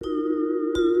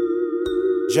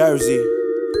Jersey,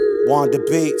 Wanda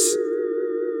Beats.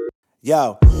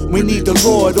 Yo, we need the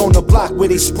Lord on the block where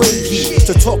they spray heat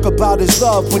to talk about his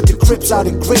love with the Crips out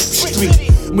in Grape Street.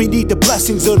 We need the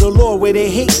blessings of the Lord where they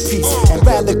hate peace, and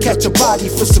rather catch a body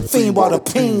for some fame while the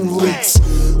pain leaks.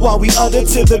 While we utter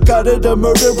to the gutter the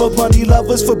murder of money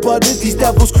lovers for butter, these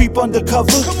devils creep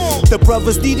undercover. The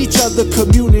brothers need each other,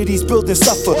 communities build and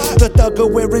suffer. The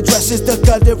thugger wearing dresses, the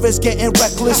gutter is getting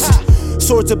reckless.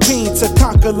 Swords of pain to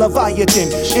conquer Leviathan.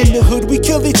 In the hood we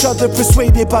kill each other,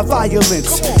 persuaded by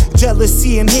violence.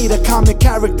 Jealousy and hate, a common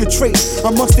character trait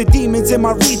amongst the demons in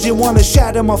my region, wanna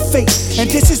shatter my fate. And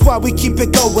this is why we keep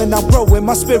it going. I'm growing,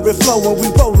 my spirit flowing. We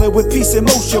rolling with peace and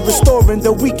motion, restoring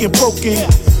the weak and broken.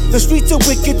 The streets are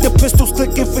wicked, the pistols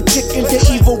clicking for chicken. The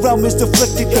evil realm is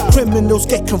afflicted, the criminals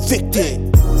get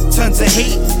convicted. Tons of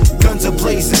hate, guns are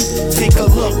blazing. Take a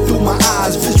look through my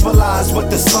eyes, visualize what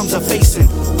the slums are facing.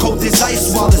 Cold as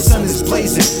ice while the sun is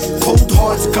blazing. Cold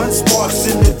hearts, gun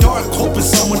sparks in the dark, hoping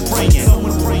someone praying.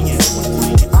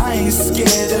 I ain't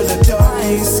scared of the dark,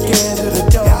 I ain't scared of the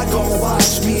dark. Y'all gon'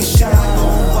 watch me shine,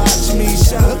 watch me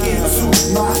shine. Look into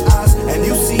my eyes and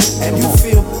you see and you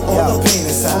feel all the pain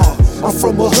inside. I'm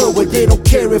from a hood where they don't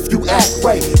care if you act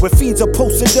right, where fiends are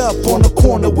posted up on the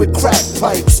corner with crack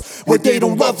pipes, where they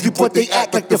don't love you but they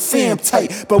act like the fam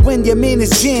type. But when your man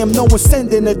is jammed, no one's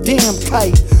sending a damn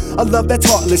kite. A love that's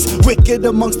heartless, wicked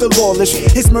amongst the lawless.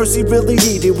 His mercy really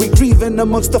needed, we grieving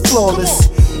amongst the flawless.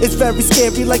 It's very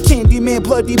scary like Candyman,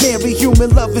 Bloody Mary.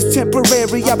 Human love is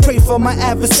temporary, I pray for my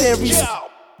adversaries.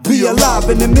 Be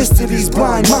alive in the midst of these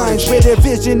blind minds, where their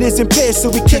vision is impaired, so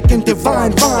we kicking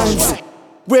divine vines.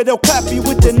 Where they'll clap you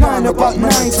with the 9 about 9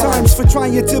 times for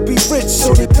trying to be rich,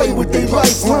 so they play with their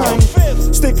lifeline.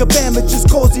 Stick up amateurs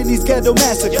causing these ghetto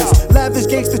massacres. Lavish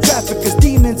gangster traffickers,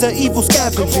 demons are evil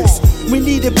scavengers. We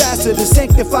need ambassadors,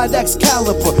 sanctified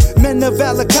Excalibur, men of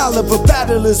valor caliber,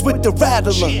 battlers with the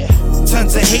rattler.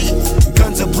 Tons of hate,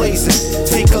 guns are blazing.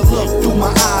 Take a look through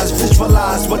my eyes,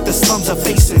 visualize what the slums are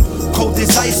facing. Cold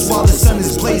as ice while the sun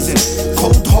is blazing.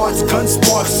 Cold hearts, gun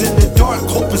sparks in the dark,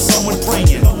 hoping someone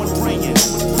praying.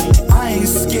 I ain't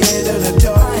scared of the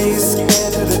dark, I ain't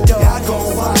scared of the dark. Y'all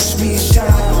gon' watch me shine,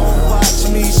 watch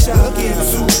me shine. Look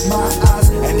into my eyes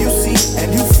and you see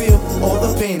and you feel all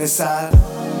the pain inside.